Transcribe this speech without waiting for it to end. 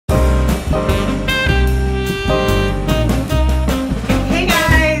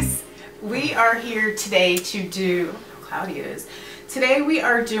here today to do, how cloudy it is. Today we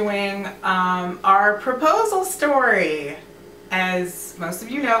are doing our proposal story. As most of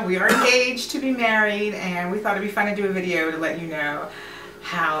you know, we are engaged to be married, and we thought it'd be fun to do a video to let you know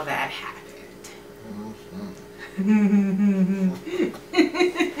how that happened.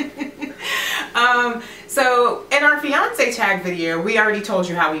 So in our fiance tag video, we already told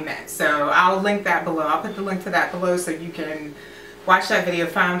you how we met. So I'll link that below. I'll put the link to that below so you can watch that video,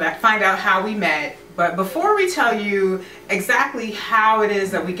 find out how we met. But before we tell you exactly how it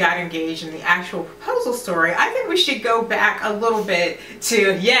is that we got engaged in the actual proposal story, I think we should go back a little bit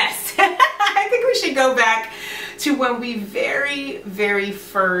to, yes, I think we should go back to when we very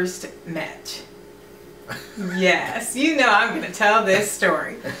first met. Yes, you know I'm going to tell this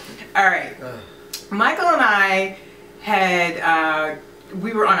story. All right. Michael and I had,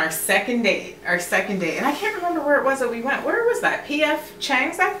 we were on our second date, and I can't remember where it was that we went. Where was that? P.F.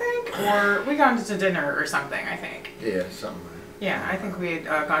 Chang's, I think? Or we gone to dinner or something, I think. Yeah, something. Yeah, I think we had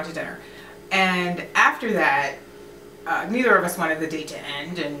gone to dinner. And after that, neither of us wanted the date to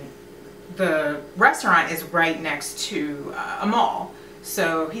end, and the restaurant is right next to a mall.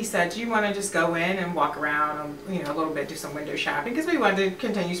 So he said, do you want to just go in and walk around, you know, a little bit, do some window shopping? Because we wanted to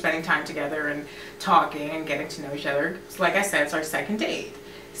continue spending time together and talking and getting to know each other. So like I said, it's our second date.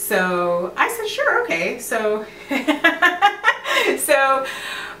 So I said, sure, okay. So, so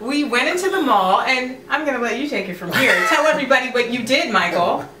we went into the mall, and I'm going to let you take it from here. Tell everybody what you did,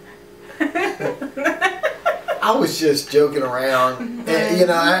 Michael. I was just joking around. And, you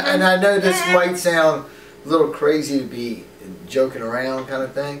know, and I know this might sound a little crazy to be joking around kind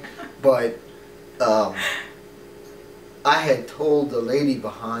of thing, but I had told the lady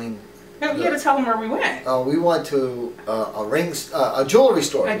behind. No, you had to tell them where we went. We went to a jewelry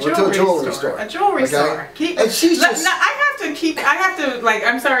store. A jewelry store. A jewelry store. And she's just. I have to, like,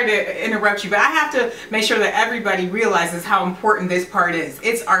 I'm sorry to interrupt you, but I have to make sure that everybody realizes how important this part is.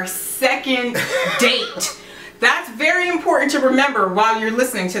 It's our second date. That's very important to remember while you're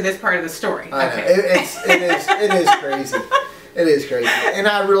listening to this part of the story. I know. It is crazy. It is crazy, and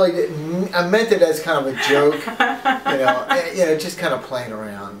I really didn't. I meant it as kind of a joke, you know, just kind of playing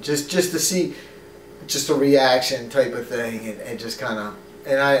around, just to see, just a reaction type of thing, and just kind of.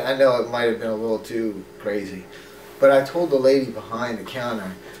 And I know it might have been a little too crazy, but I told the lady behind the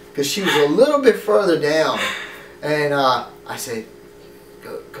counter, because she was a little bit further down, and I said,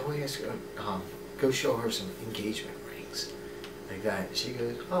 go ask her, go show her some engagement rings, like that. And she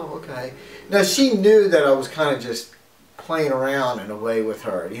goes, oh, okay. Now she knew that I was kind of just playing around in a way with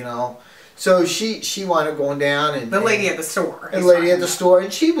her, you know. So she wound up going down, and the lady at the store. The lady at the store,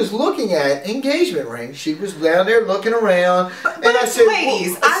 and she was looking at engagement rings. She was down there looking around, but and I said,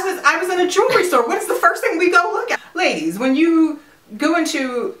 ladies, well, I was in a jewelry store. What is the first thing we go look at? Ladies, when you go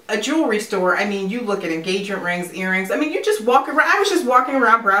into a jewelry store, I mean, you look at engagement rings, earrings. I mean, you just walk around. I was just walking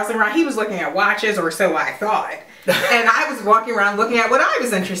around, browsing around. He was looking at watches, or so I thought. And I was walking around looking at what I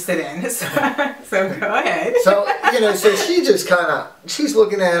was interested in. So go ahead. So, you know, so she just kind of, she's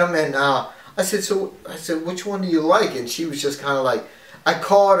looking at them, and I said, which one do you like? And she was just kind of like, I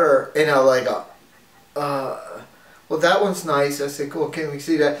caught her, you know, like, well, that one's nice. I said, cool, can we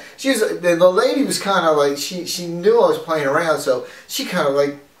see that? Then the lady was kind of like, she knew I was playing around, so she kind of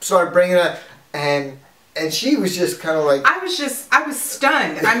like started bringing it up, and she was just kind of like, I was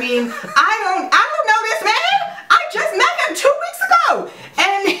stunned. I mean, I don't know this man. I just met him 2 weeks ago,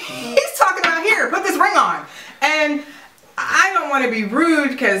 and he's talking about, here, put this ring on. And I don't want to be rude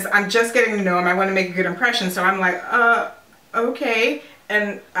because I'm just getting to know him. I want to make a good impression, so I'm like, okay.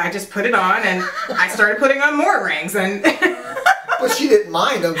 And I just put it on, and I started putting on more rings, and but she didn't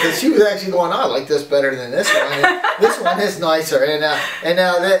mind them, because she was actually going, I like this better than this one. And this one is nicer, and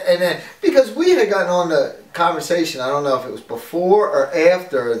then because we had gotten on the conversation, I don't know if it was before or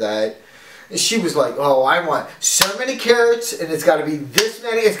after that. She was like, oh, I want so many carats, and it's got to be this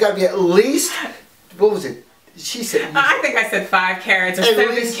many. It's got to be at least, what was it? She said, I think I said 5 carats or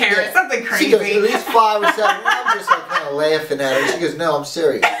 7 carats, yeah. Something crazy. She goes, at least 5 or 7. I'm just like kind of laughing at her. She goes, no, I'm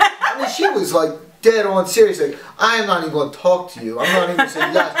serious. I mean, she was like dead on serious. Like, I am not even going to talk to you. I'm not even going to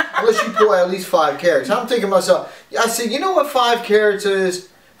say yes unless you pull out at least 5 carats. I'm thinking to myself, I said, you know what 5 carats is?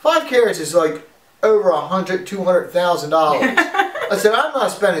 5 carats is like over $100,000, $200,000. I said, I'm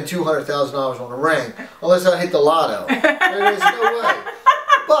not spending $200,000 on a ring unless I hit the lotto. There is no way.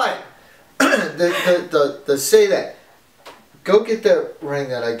 But to say that, go get that ring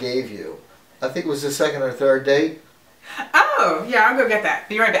that I gave you. I think it was the second or third date. Oh, yeah, I'll go get that.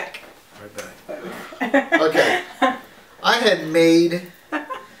 Be right back. Right back. Okay. I had made,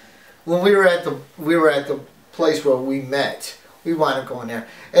 when we were at the place where we met, we wound up going there,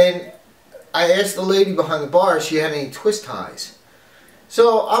 and I asked the lady behind the bar if she had any twist ties.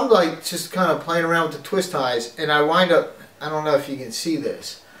 So I'm like just kind of playing around with the twist ties, and I wind up, I don't know if you can see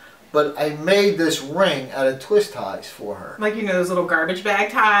this, but I made this ring out of twist ties for her. Like, you know, those little garbage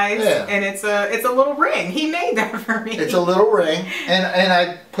bag ties? Yeah. And it's a little ring. He made that for me. It's a little ring, and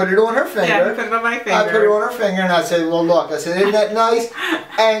I put it on her finger. Yeah, you put it on my finger. I put it on her finger, and I said, well, look. I said, isn't that nice?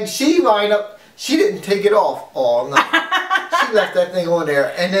 And she wind up, she didn't take it off all night. She left that thing on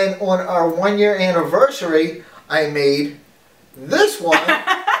there. And then on our 1-year anniversary, I made this one,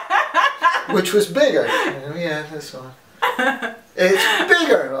 which was bigger. Yeah, this one. It's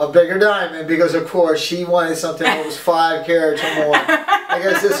bigger, a bigger diamond, because of course she wanted something that was 5 carats or more. I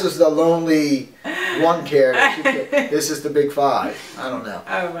guess this was the lonely 1 carat. This is the big 5. I don't know.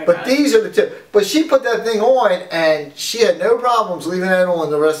 Oh my but God. These are the 2. But she put that thing on, and she had no problems leaving that on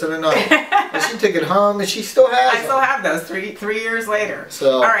the rest of the night. And she took it home, and she still has I still have those 3 years later.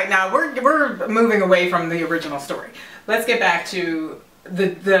 So, all right, now we're moving away from the original story. Let's get back to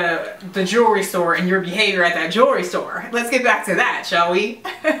the jewelry store and your behavior at that jewelry store. Let's get back to that, shall we?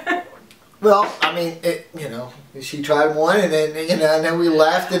 well, I mean, you know, she tried one, and then and then we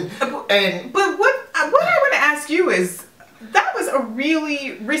left, and But what I want to ask you is, that was a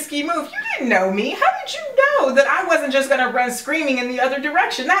really risky move. You didn't know me. How did you know that I wasn't just going to run screaming in the other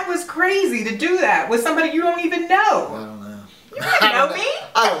direction? That was crazy to do that with somebody you don't even know. I don't know. You didn't know me?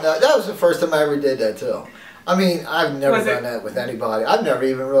 I don't know. That was the first time I ever did that too. I mean, I've never done that with anybody. I've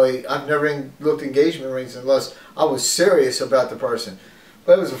never looked at engagement rings unless I was serious about the person.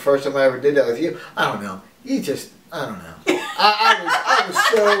 But it was the first time I ever did that with you. I don't know. I don't know.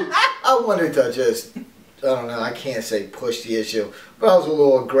 I wanted to just, I don't know, I can't say push the issue, but I was a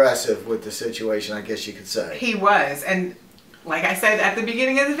little aggressive with the situation, I guess you could say. He was, and like I said at the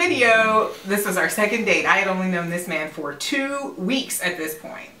beginning of the video, this was our second date. I had only known this man for 2 weeks at this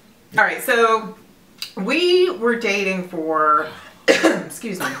point. All right, so we were dating for,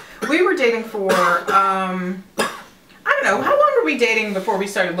 excuse me, we were dating for, I don't know, how long were we dating before we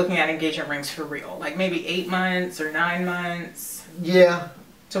started looking at engagement rings for real? Like maybe 8 months or 9 months? Yeah.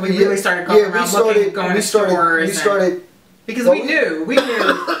 So we really started going around looking, going to stores. We started, because we knew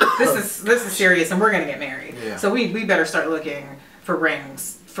this is serious and we're going to get married. Yeah. So we better start looking for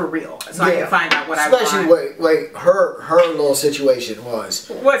rings for real, so I can find out what I want. Especially what her little situation was.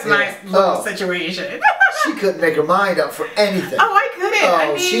 What's my little situation? She couldn't make her mind up for anything. Oh, I couldn't. Oh, I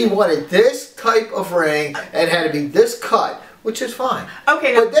mean, she wanted this type of ring and had to be this cut, which is fine.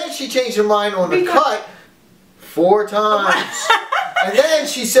 Okay. But then she changed her mind on the cut 4 times. And then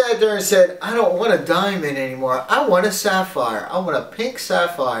she sat there and said, I don't want a diamond anymore. I want a sapphire. I want a pink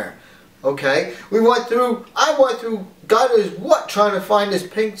sapphire. Okay? I went through God knows what trying to find this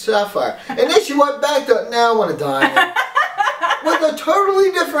pink sapphire. And then she went back to, now I want a diamond. With a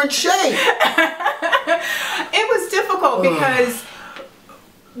totally different shape. It was difficult because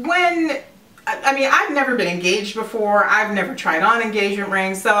I mean, I've never been engaged before. I've never tried on engagement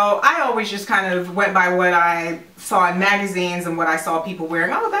rings. So I always just kind of went by what I saw in magazines and what I saw people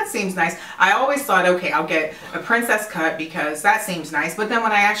wearing. Oh, that seems nice. I always thought, okay, I'll get a princess cut because that seems nice. But then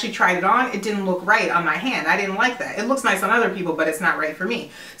when I actually tried it on, it didn't look right on my hand. I didn't like that. It looks nice on other people, but it's not right for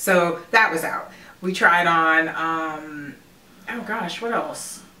me. So that was out. We tried on, oh gosh, what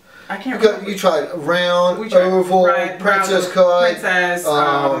else? I can't remember. You tried round, oval, princess cut. Princess,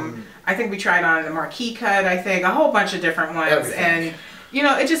 I think we tried on the marquee cut, I think, a whole bunch of different ones. Everything. And, you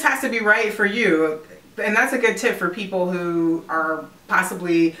know, it just has to be right for you. And that's a good tip for people who are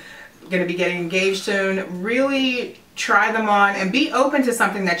possibly going to be getting engaged soon. Really try them on and be open to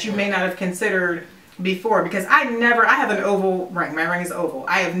something that you may not have considered before, because I have an oval ring. My ring is oval.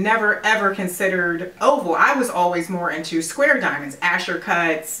 I have never ever considered oval. I was always more into square diamonds, Asher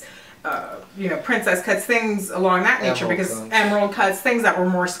cuts, you know, princess cuts, things along that nature, emerald cuts, things that were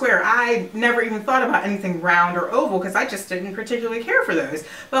more square. I never even thought about anything round or oval because I just didn't particularly care for those.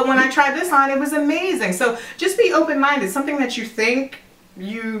 But when I tried this on, it was amazing. So just be open-minded. Something that you think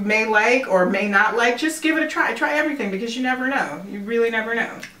you may like or may not like, just give it a try. Try everything, because you never know. You really never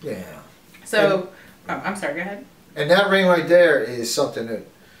know. Yeah. So, I'm sorry, go ahead. And that ring right there is something that,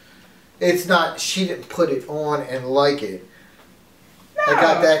 it's not, she didn't put it on and like it. No. I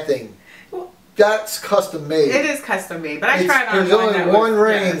got that thing. Well, that's custom made. It is custom made, but I tried on There's only one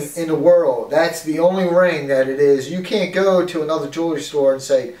ring in the world. That's the only ring that it is. You can't go to another jewelry store and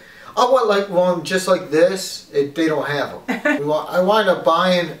say, I want like one just like this. They don't have them. I wind up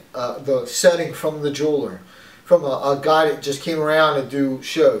buying the setting from the jeweler, from a guy that just came around to do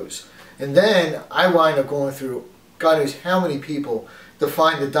shows. And then I wind up going through God knows how many people to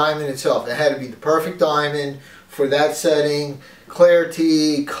find the diamond itself. It had to be the perfect diamond for that setting,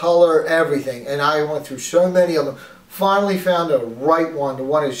 clarity, color, everything. And I went through so many of them. Finally found the right one, the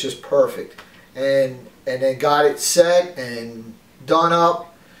one that's just perfect. And then got it set and done up.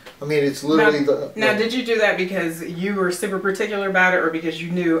 I mean, it's literally now, did you do that because you were super particular about it, or because you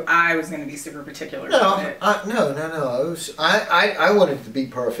knew I was going to be super particular about it? No. I wanted it to be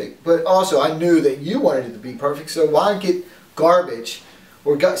perfect, but also I knew that you wanted it to be perfect. So why get garbage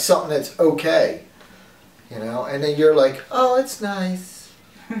or got something that's okay, you know? And then you're like, oh, it's nice,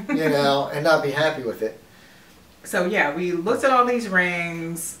 you know, and not be happy with it. So yeah, we looked at all these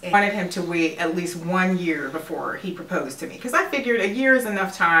rings and wanted him to wait at least 1 year before he proposed to me. Because I figured a year is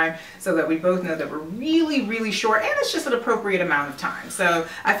enough time so that we both know that we're really, really short, and it's just an appropriate amount of time. So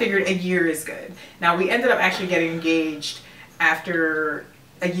I figured a year is good. Now we ended up actually getting engaged after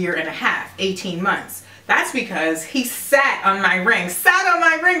a year and a half, 18 months. That's because he sat on my ring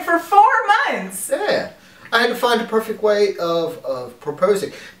for 4 months. Yeah, I had to find the perfect way of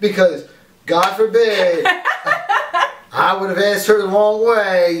proposing, because God forbid I would have asked her the wrong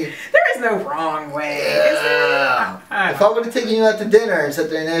way. There is no wrong way, is there? If I would have taken you out to dinner and sat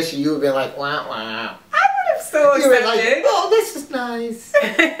there and asked you, you would have been like, wah, wah. I would have still accepted. You were like, oh, this is nice.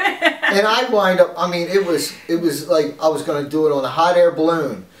 And I wind up, I mean, it was like I was going to do it on a hot air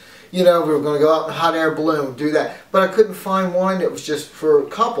balloon. You know, we were going to go out in a hot air balloon, do that. But I couldn't find one that was just for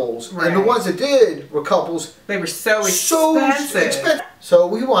couples. Right. And the ones that did were couples. They were so expensive. So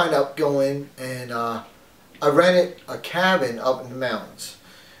we wind up going, and I rented a cabin up in the mountains.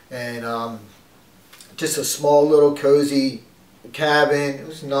 And just a small little cozy cabin. It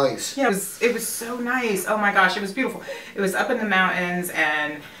was nice. Yeah, it was so nice. Oh my gosh, it was beautiful. It was up in the mountains,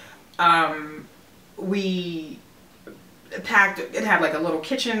 and we packed, it had like a little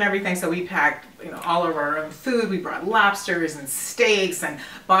kitchen and everything, so we packed, you know, all of our own food. We brought lobsters and steaks and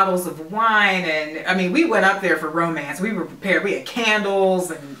bottles of wine, and I mean, we went up there for romance. We were prepared. We had candles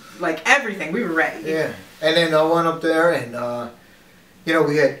and like everything. We were ready. Yeah. And then I went up there, and you know,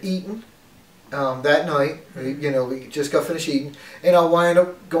 we had eaten that night. You know, we just got finished eating, and I wound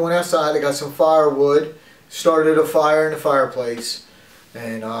up going outside. I got some firewood, started a fire in the fireplace,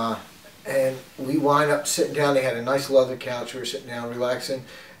 and we wind up sitting down. They had a nice leather couch. We were sitting down relaxing,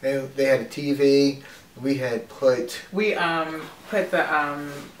 and they had a TV. We had put the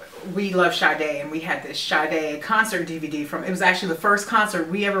We Love Sade, and we had this Sade concert DVD from, it was actually the first concert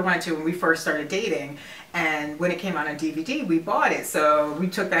we ever went to when we first started dating, and when it came out on DVD we bought it, so we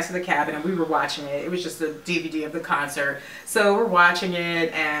took that to the cabin and we were watching it. It was just a DVD of the concert, so we're watching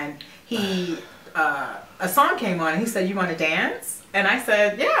it, and he a song came on and he said, "You want to dance?" And I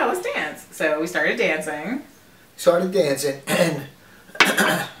said, "Yeah, let's dance." So we started dancing. And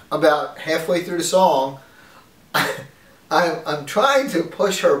about halfway through the song, I'm trying to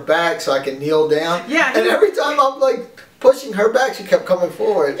push her back so I can kneel down. Yeah. And every time I'm like pushing her back, she kept coming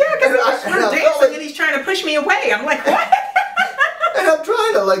forward. Yeah, because we're dancing and he's trying to push me away. I'm like, what? And I'm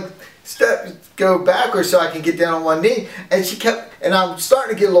trying to like go backwards so I can get down on one knee, and she kept, and I'm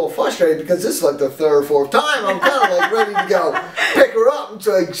starting to get a little frustrated because this is like the third or fourth time. I'm kind of like ready to go pick her up, and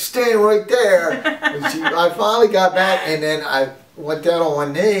so I stand right there. And I finally got back, and then I went down on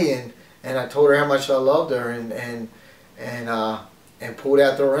one knee, and I told her how much I loved her, and pulled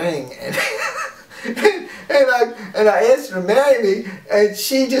out the ring, and and I asked her to marry me, and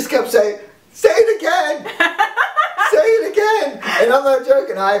she just kept saying, "Say it again." Say it again. And I'm not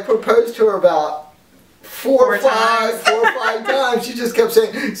joking. I proposed to her about four or five times. She just kept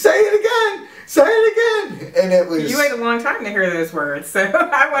saying, "Say it again. Say it again." And it was... You waited a long time to hear those words, so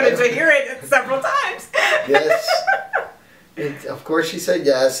I wanted to hear it several times. Yes. Of course she said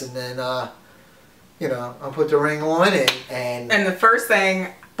yes, and then, you know, I put the ring on, and the first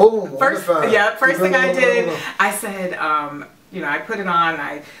thing... Boom, first thing I did, I said, you know, I put it on,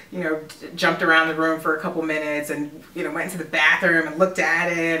 I, you know, jumped around the room for a couple minutes, and, you know, went into the bathroom and looked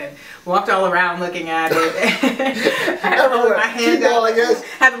at it and walked all around looking at it. I had to hold my hand out,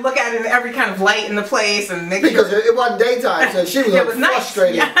 had to look at it in every kind of light in the place and make because sure. It wasn't daytime, so she was,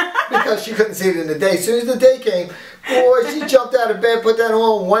 frustrated nice. Because she couldn't see it in the day. As soon as the day came, boy, she jumped out of bed, put that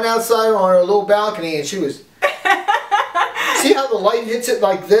on, went outside on her little balcony, and she was... See how the light hits it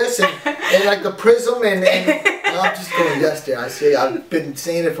like this, and like the prism, and I'm just going, yes, dear, I see. I've been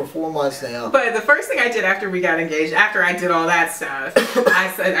seeing it for 4 months now. But the first thing I did after we got engaged, after I did all that stuff,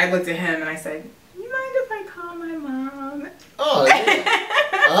 I looked at him and I said, "You mind if I call my mom?" Oh, yeah.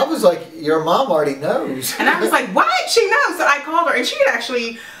 I was like, your mom already knows. And I was like, what? She knows. So I called her, and she had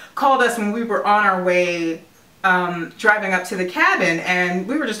actually called us when we were on our way driving up to the cabin, and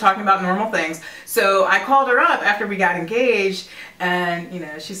we were just talking about normal things. So I called her up after we got engaged, and you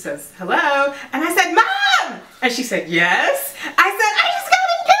know, she says hello, and I said, "Mom, And she said, yes. I said, I just got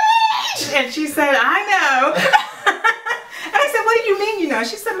engaged. And she said, I know. And I said, what do you mean you know?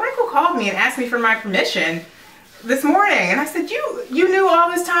 She said, Michael called me and asked me for my permission this morning. And I said, you knew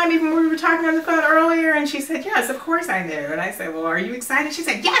all this time even when we were talking on the phone earlier? And she said, yes, of course I knew. And I said, well, are you excited? She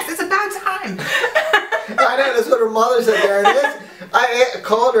said, yes, it's about time. I know, that's what her mother said there. And I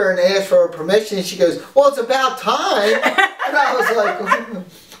called her and asked for her permission, and she goes, well, it's about time. And I was like,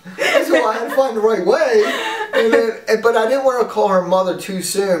 so I had to find the right way. But I didn't want to call her mother too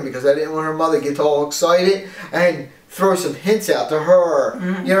soon, because I didn't want her mother to get all excited and throw some hints out to her.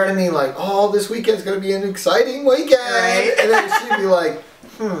 Mm-hmm. You know what I mean? Like, oh, this weekend's going to be an exciting weekend. Right. And then she'd be like,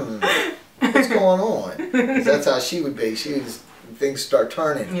 what's going on? 'Cause that's how she would be. Things start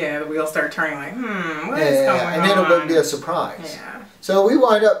turning. Yeah, the wheels start turning like, what is going on? And then it wouldn't be a surprise. Yeah. So we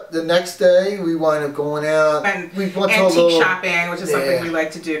wind up, the next day, we wind up going out. And we went antique shopping, which is something we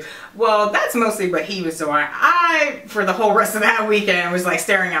like to do. Well, that's mostly what he was doing. I, for the whole rest of that weekend, was like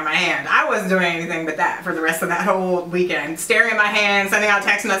staring at my hand. I wasn't doing anything but that for the rest of that whole weekend. Staring at my hand, sending out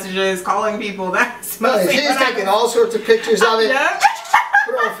text messages, calling people. That's mostly she's taking all sorts of pictures of it. Yep.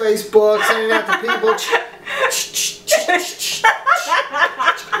 Put it on Facebook, sending out to people.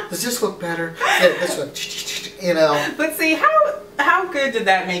 Does this look better? Yeah, this one. You know. But see, how good did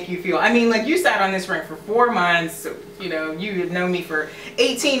that make you feel? I mean, like, you sat on this ring for 4 months. You know, you had known me for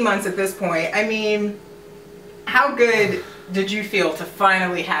 18 months at this point. I mean, how good did you feel to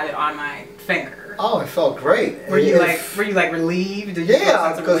finally have it on my finger? Oh, it felt great. Were you like relieved? Did you feel a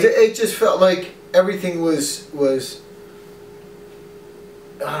sense of because relief? it just felt like everything was.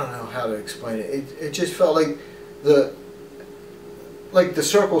 I don't know how to explain it. It just felt like the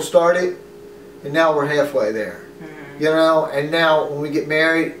circle started, and now we're halfway there. Mm-hmm. You know, and now when we get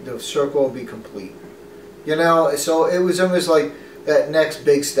married, the circle will be complete. You know, so it was almost like that next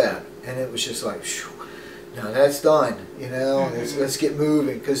big step, and it was just like, phew, now that's done. You know, mm-hmm. let's get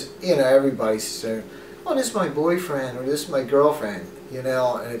moving, because you know everybody's saying, oh, this is my boyfriend or this is my girlfriend. You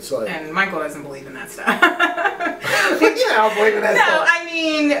know, and it's like, and Michael doesn't believe in that stuff. Yeah, I don't believe in that stuff. No, I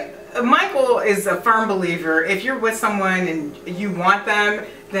mean, Michael is a firm believer. If you're with someone and you want them,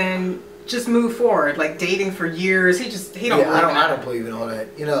 then just move forward. Like dating for years, he don't. Yeah, I don't believe in all that.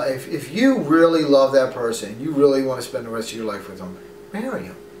 You know, if you really love that person, you really want to spend the rest of your life with them, marry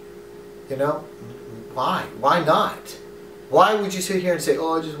him. You know, why? Why not? Why would you sit here and say,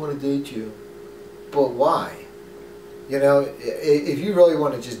 oh, I just want to date you? But why? You know, if you really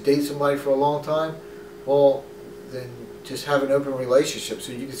want to just date somebody for a long time, well, then just have an open relationship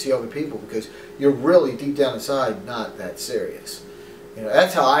so you can see other people, because you're really deep down inside not that serious. You know,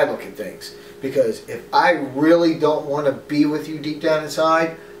 that's how I look at things. Because if I really don't want to be with you deep down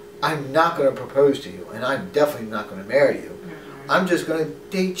inside, I'm not going to propose to you, and I'm definitely not going to marry you. Mm-hmm. I'm just going to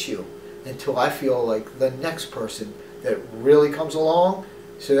date you until I feel like the next person that really comes along,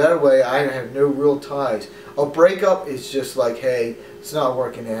 so that way I have no real ties. A breakup is just like, hey, it's not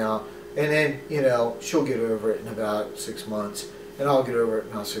working out, and then, you know, she'll get over it in about 6 months, and I'll get over it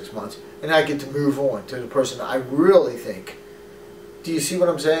in about 6 months, and I get to move on to the person I really think. Do you see what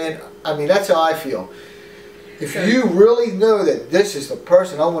I'm saying? I mean, that's how I feel. If you really know that this is the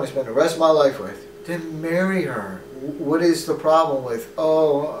person I want to spend the rest of my life with, then marry her. What is the problem with,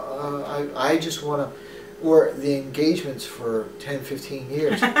 I just want to, or the engagements for 10, 15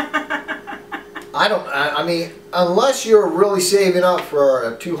 years? I mean, unless you're really saving up for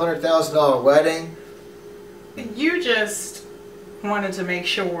a $200,000 wedding. You just wanted to make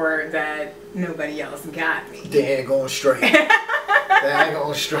sure that nobody else got me. Dang, going straight. Dang,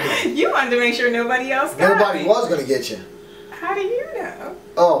 going straight. You wanted to make sure nobody else got me. Nobody was going to get you. How do you know?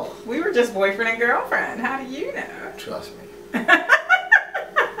 Oh. We were just boyfriend and girlfriend. How do you know? Trust me.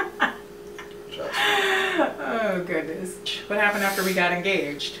 Trust me. Oh, goodness. What happened after we got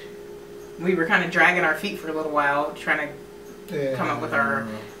engaged? We were kind of dragging our feet for a little while, trying to come up with our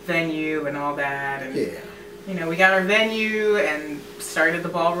venue and all that. And, you know, we got our venue and started the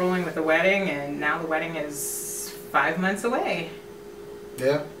ball rolling with the wedding, and now the wedding is 5 months away.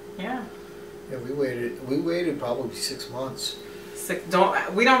 Yeah. Yeah. Yeah, we waited probably 6 months.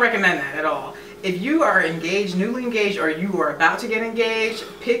 We don't recommend that at all. If you are engaged, newly engaged, or you are about to get engaged,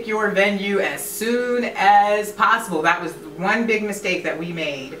 pick your venue as soon as possible. That was one big mistake that we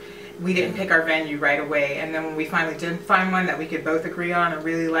made. We didn't pick our venue right away, and then when we finally did find one that we could both agree on and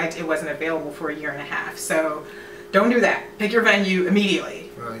really liked, it wasn't available for 1.5 years. So don't do that. Pick your venue immediately.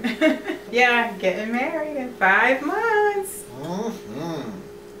 Right. Yeah, getting married in 5 months.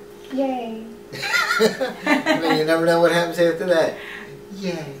 Mm-hmm. Yay. I mean, you never know what happens after that.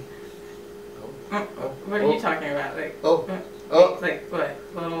 Yay. What are you talking about? Like, like what?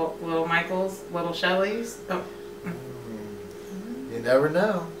 Little Michaels? little Shellys. Oh. You never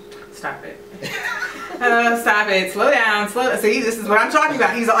know. Stop it. Stop it. Slow down. See, this is what I'm talking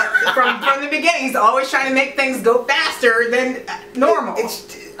about. He's from the beginning. He's always trying to make things go faster than normal.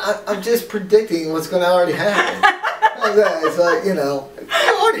 I'm just predicting what's going to already happen. It's like, you know,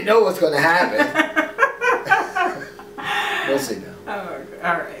 I already know what's going to happen. We'll see now. Oh,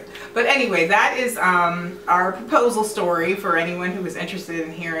 all right. But anyway, that is our proposal story for anyone who is interested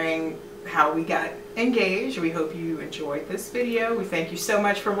in hearing how we got engaged. We hope you enjoyed this video. We thank you so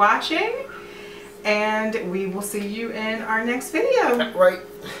much for watching, and we will see you in our next video. Right.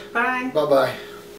 Bye. Bye-bye.